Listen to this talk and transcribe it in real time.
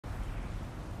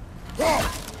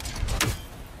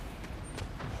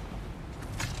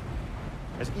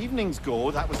As evenings go,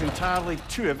 that was entirely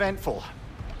too eventful.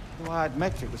 Though I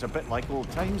admit it was a bit like old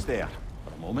times there,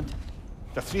 for a moment.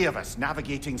 The three of us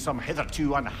navigating some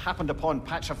hitherto unhappened-upon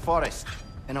patch of forest.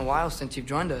 Been a while since you've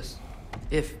joined us.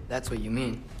 If that's what you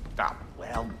mean. Ah,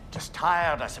 well, just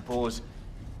tired, I suppose.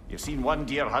 You've seen one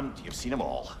deer hunt, you've seen them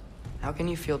all. How can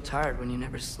you feel tired when you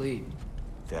never sleep?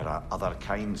 There are other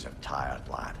kinds of tired,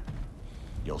 lad.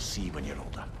 You'll see when you're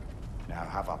older. Now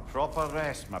have a proper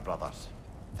rest, my brothers.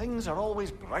 Things are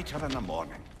always brighter in the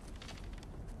morning.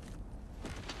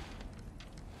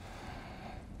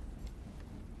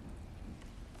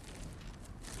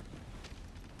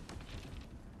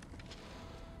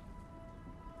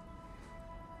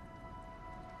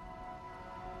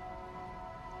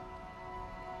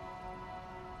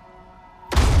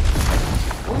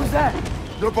 What was that?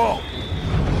 Your ball!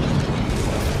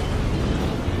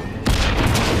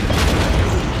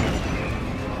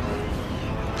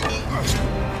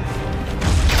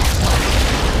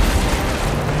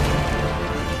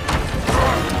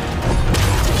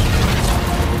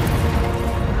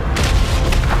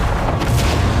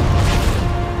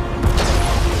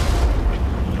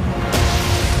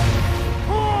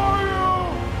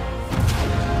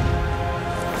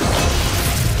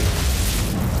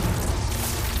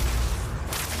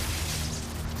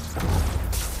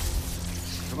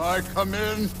 Come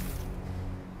in.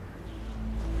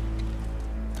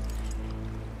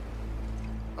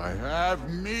 I have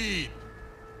mead.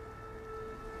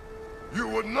 You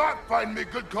would not find me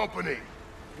good company.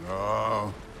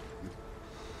 No.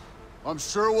 I'm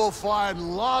sure we'll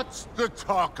find lots to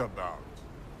talk about.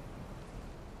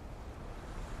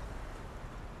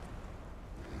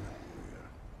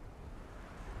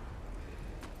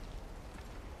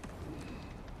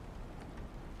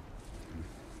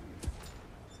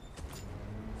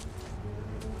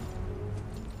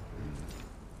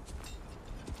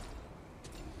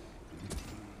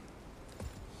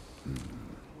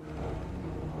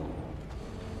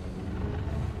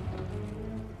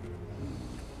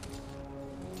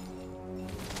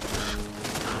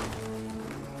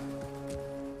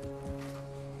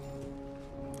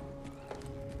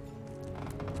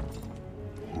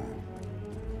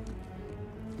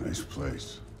 Nice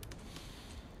place.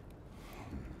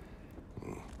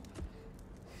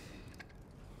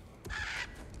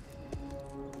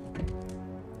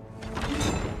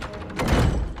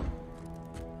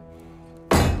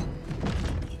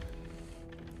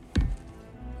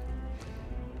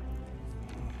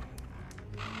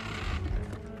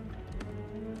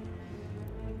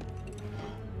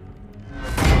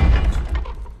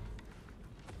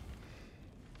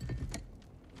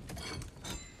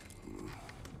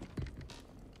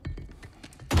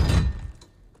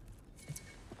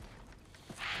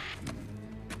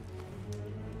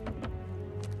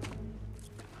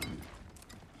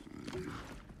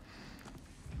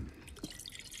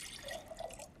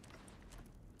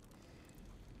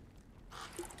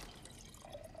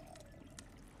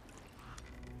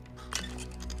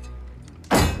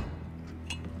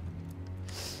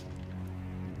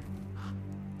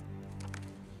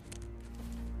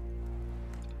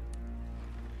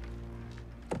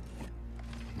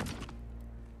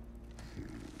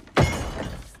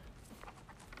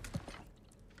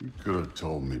 You could have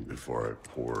told me before I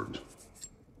poured.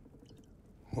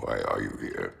 Why are you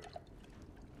here?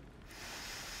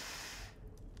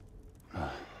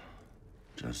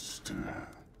 Just,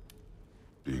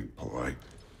 being polite.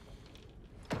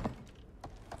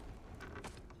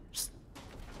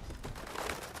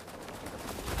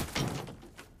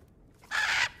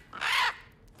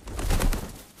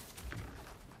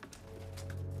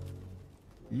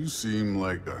 You seem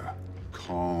like a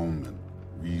calm and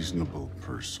reasonable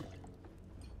person.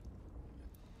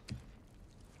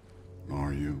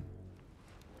 Are you?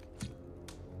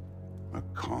 A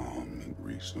calm and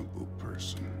reasonable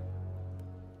person.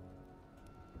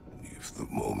 If the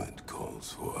moment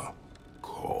calls for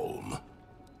calm.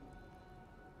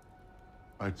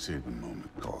 I'd say the moment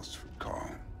calls for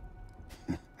calm.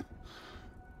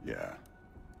 Yeah.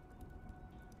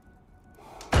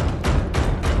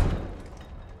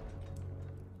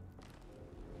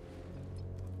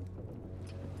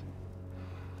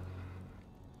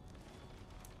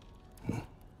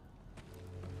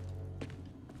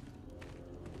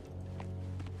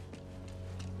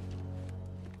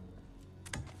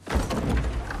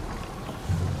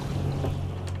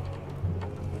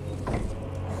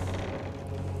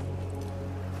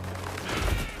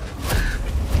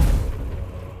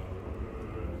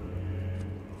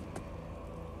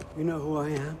 You know who I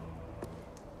am?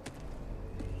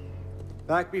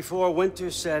 Back before winter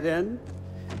set in,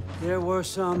 there were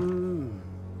some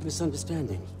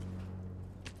misunderstandings.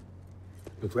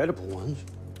 Regrettable ones.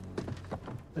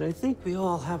 But I think we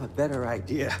all have a better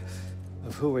idea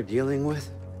of who we're dealing with.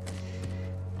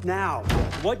 Now,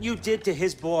 what you did to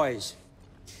his boys.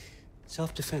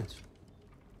 Self-defense.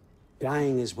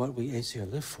 Dying is what we Aesir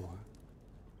live for.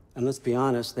 And let's be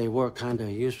honest, they were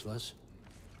kinda useless.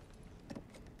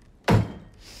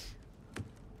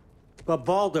 But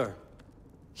Baldur,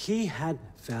 he had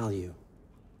value.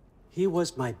 He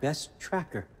was my best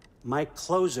tracker, my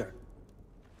closer.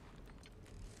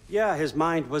 Yeah, his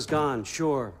mind was gone,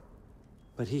 sure.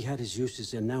 But he had his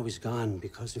uses, and now he's gone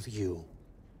because of you.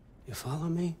 You follow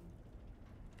me?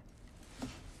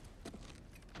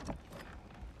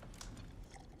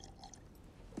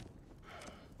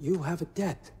 You have a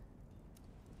debt.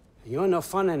 You're no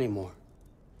fun anymore.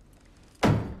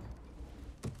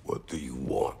 What do you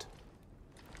want?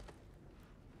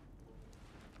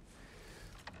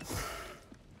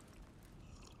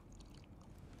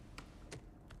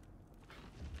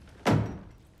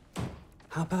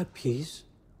 How about peace?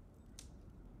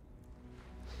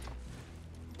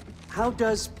 How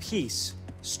does peace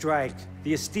strike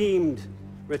the esteemed,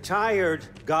 retired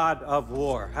god of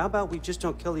war? How about we just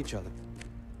don't kill each other?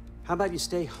 How about you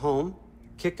stay home,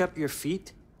 kick up your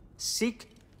feet,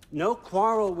 seek no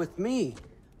quarrel with me,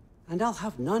 and I'll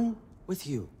have none with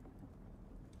you.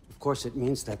 Of course, it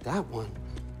means that that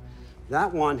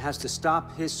one has to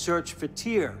stop his search for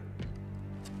Tyr.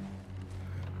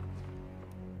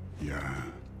 Yeah.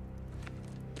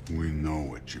 We know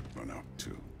what you've been up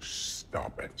to.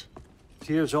 Stop it.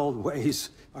 Tyr's old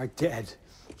ways are dead.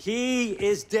 He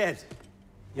is dead.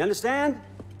 You understand?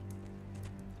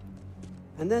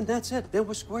 And then that's it. Then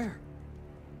we're square.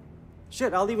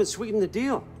 Shit, I'll even sweeten the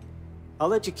deal. I'll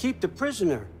let you keep the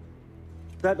prisoner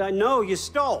that I know you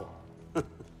stole.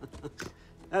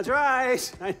 That's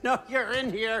right. I know you're in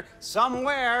here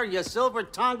somewhere, you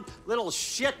silver-tongued little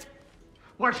shit.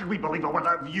 Why should we believe a word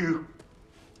out of you?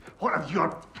 What have your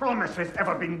promises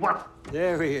ever been worth?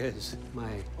 There he is,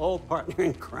 my old partner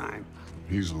in crime.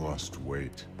 He's lost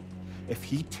weight. If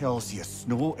he tells you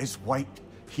snow is white,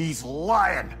 he's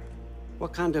lying.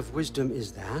 What kind of wisdom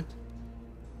is that?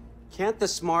 Can't the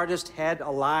smartest head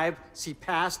alive see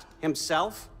past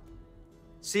himself?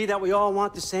 See that we all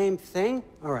want the same thing?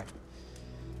 All right.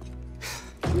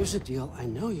 Here's a deal I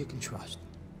know you can trust.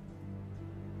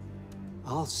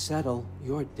 I'll settle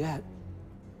your debt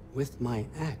with my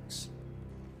ex.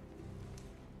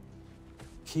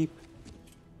 Keep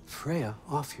Freya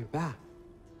off your back.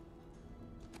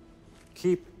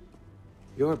 Keep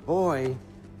your boy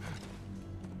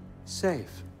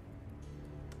safe.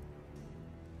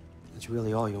 That's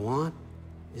really all you want,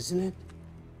 isn't it?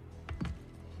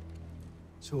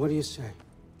 So what do you say?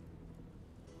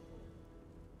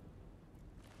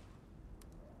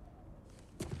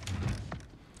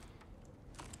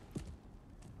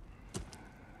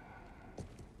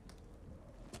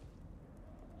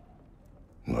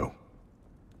 No.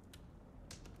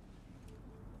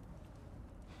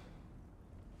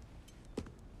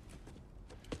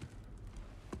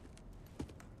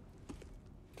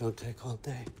 Don't take all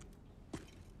day.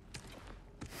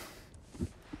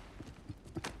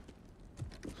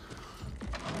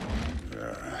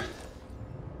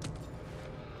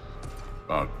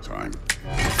 About time.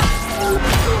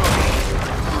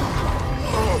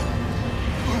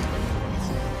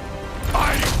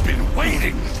 I've been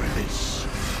waiting for this.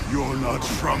 You're not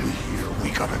from here.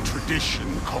 We got a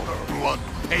tradition called blood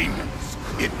payments.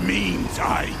 It means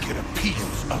I get a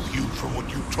piece of you for what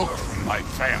you took from my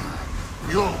family.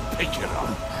 You'll pick it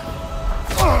up.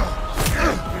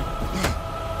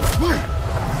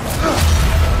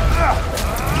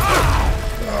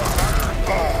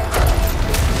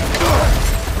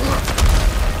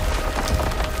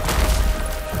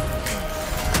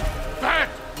 That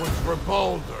was for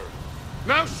Baldur.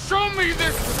 Now show me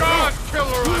this god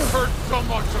killer I've heard so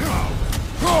much about.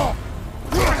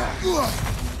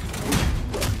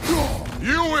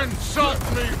 You insult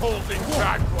me holding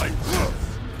back like this.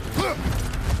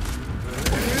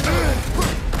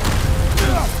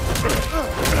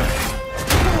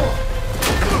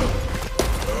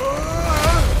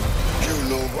 You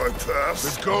know my past.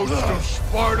 The ghost of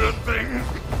Sparta thing?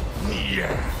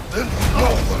 Yeah. Then you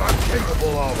know what I'm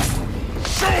capable of.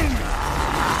 Show me!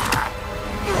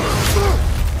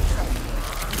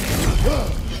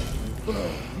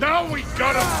 Now we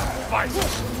gotta fight!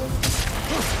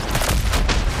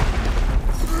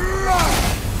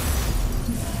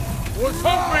 Was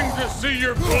hoping to see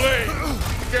your blade.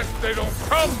 Guess they don't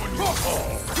come when you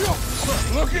call.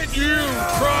 Look at you,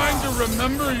 trying to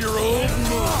remember your old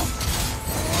moves.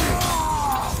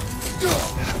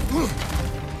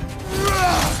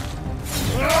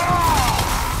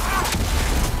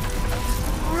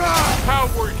 How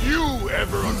were you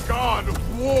ever a god of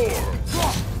war?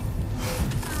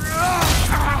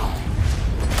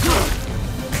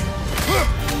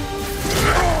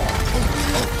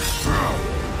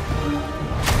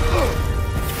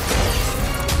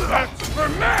 That's for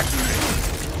madness!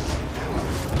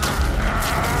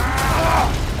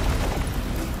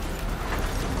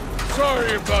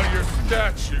 Sorry about your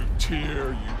statue,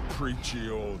 Tyr, you preachy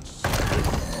old stick.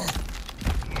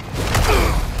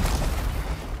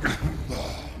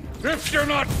 If you're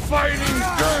not fighting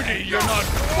dirty, you're not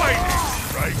fighting,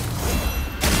 right?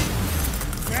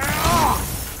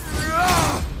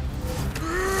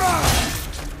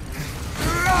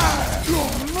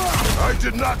 I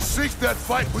did not seek that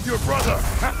fight with your brother.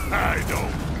 I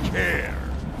don't care.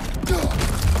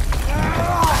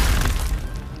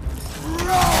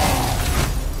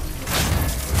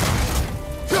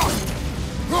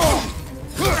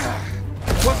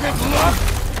 Was it luck?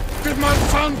 Did my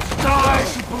son die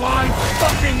to blind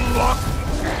fucking luck?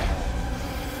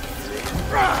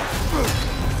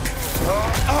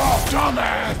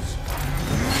 Dumbass!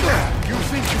 You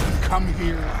think you can come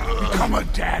here, become a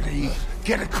daddy,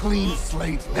 get a clean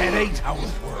slate? That ain't how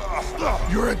it works.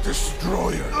 You're a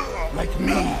destroyer, like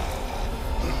me.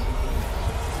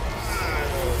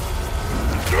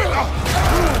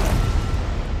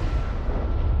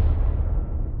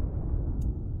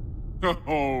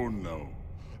 Oh, no.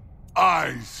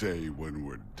 I say when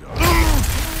we're done.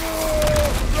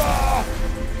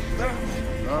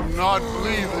 I'm not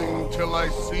leaving till I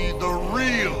see the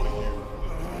real you.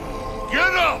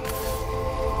 Get up!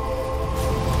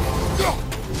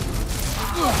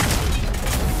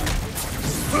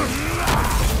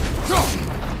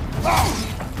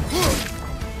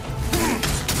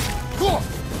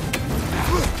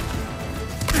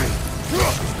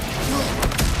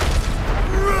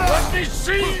 Let me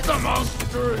see the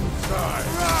monster inside!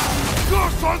 Your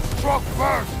son struck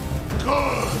first!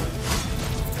 Good!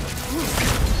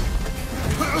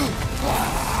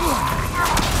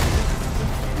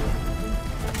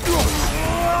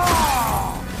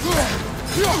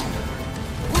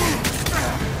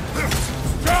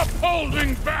 Stop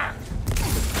holding back!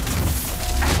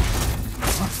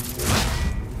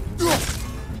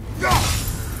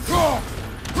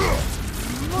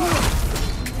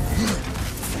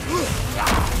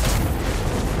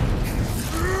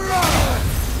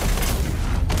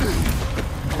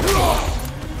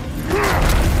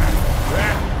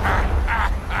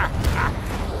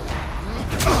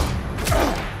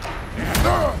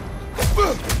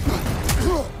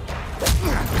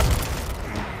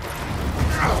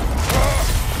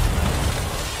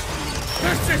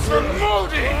 This is for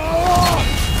Modi!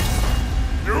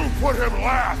 You put him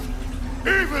last,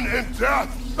 even in death!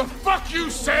 The fuck you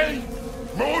say?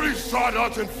 Modi sought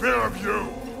us in fear of you.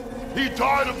 He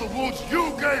died of the wounds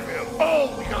you gave him.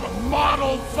 Oh, we got a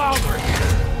model father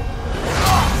here.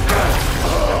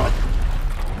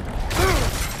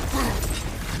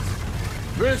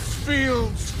 This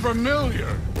feels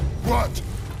familiar. What?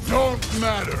 Don't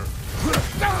matter.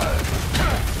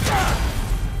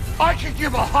 I can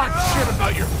give a hot shit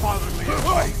about your fatherly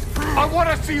advice. I want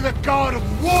to see the god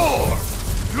of war.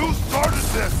 You started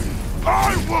this.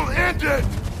 I will end it.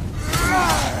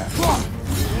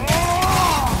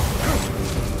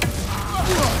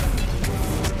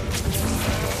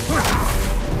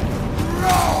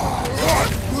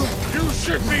 You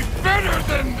should be better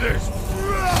than this.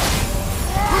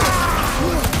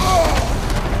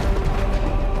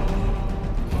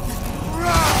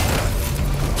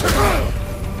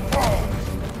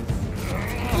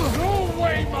 No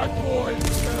way my boys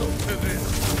fell to this.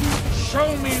 Show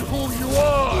me who you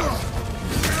are.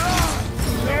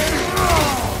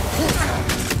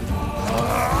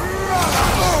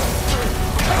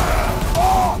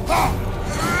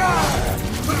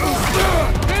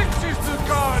 This is the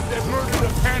god that murdered a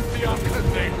pantheon because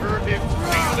they hurt his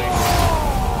feelings.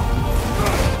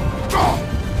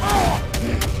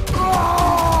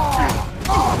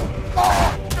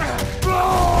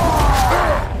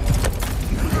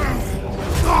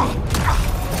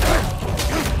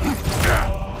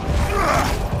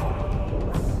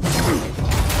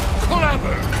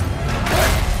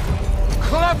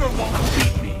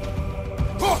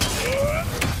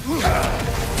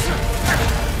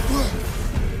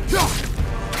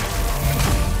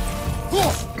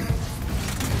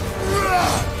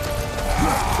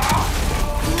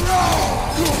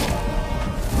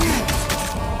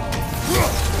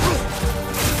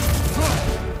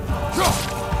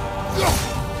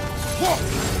 I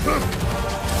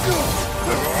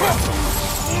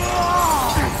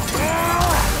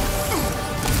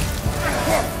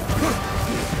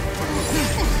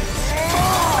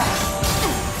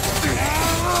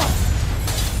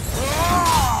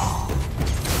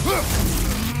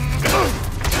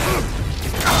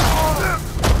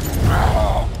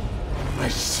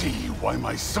see why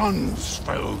my sons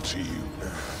fell to you.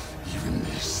 Even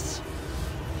this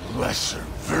lesser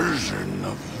version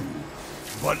of you.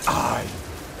 But I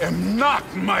am not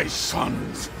my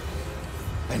sons.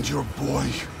 And your boy,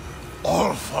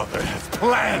 Allfather, has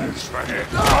plans for him.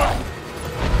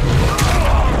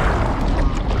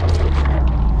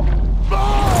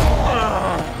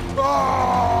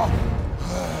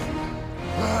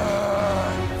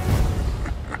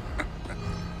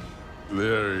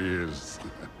 There he is.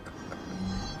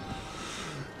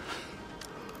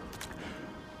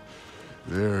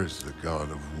 There's the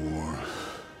god of war.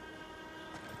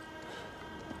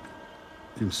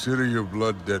 Consider your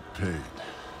blood debt paid.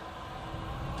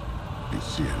 Be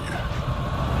seeing you.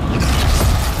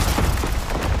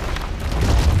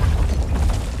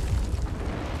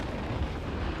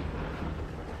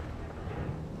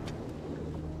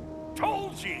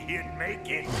 Told you he'd make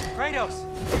it. Kratos!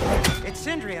 It's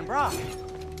Sindri and Brock.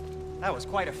 That was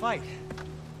quite a fight.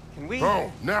 Can we...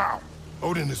 Oh, now!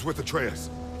 Odin is with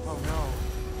Atreus. Oh,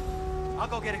 no. I'll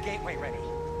go get a gateway ready.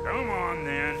 Come on,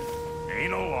 then.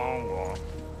 Ain't a long walk.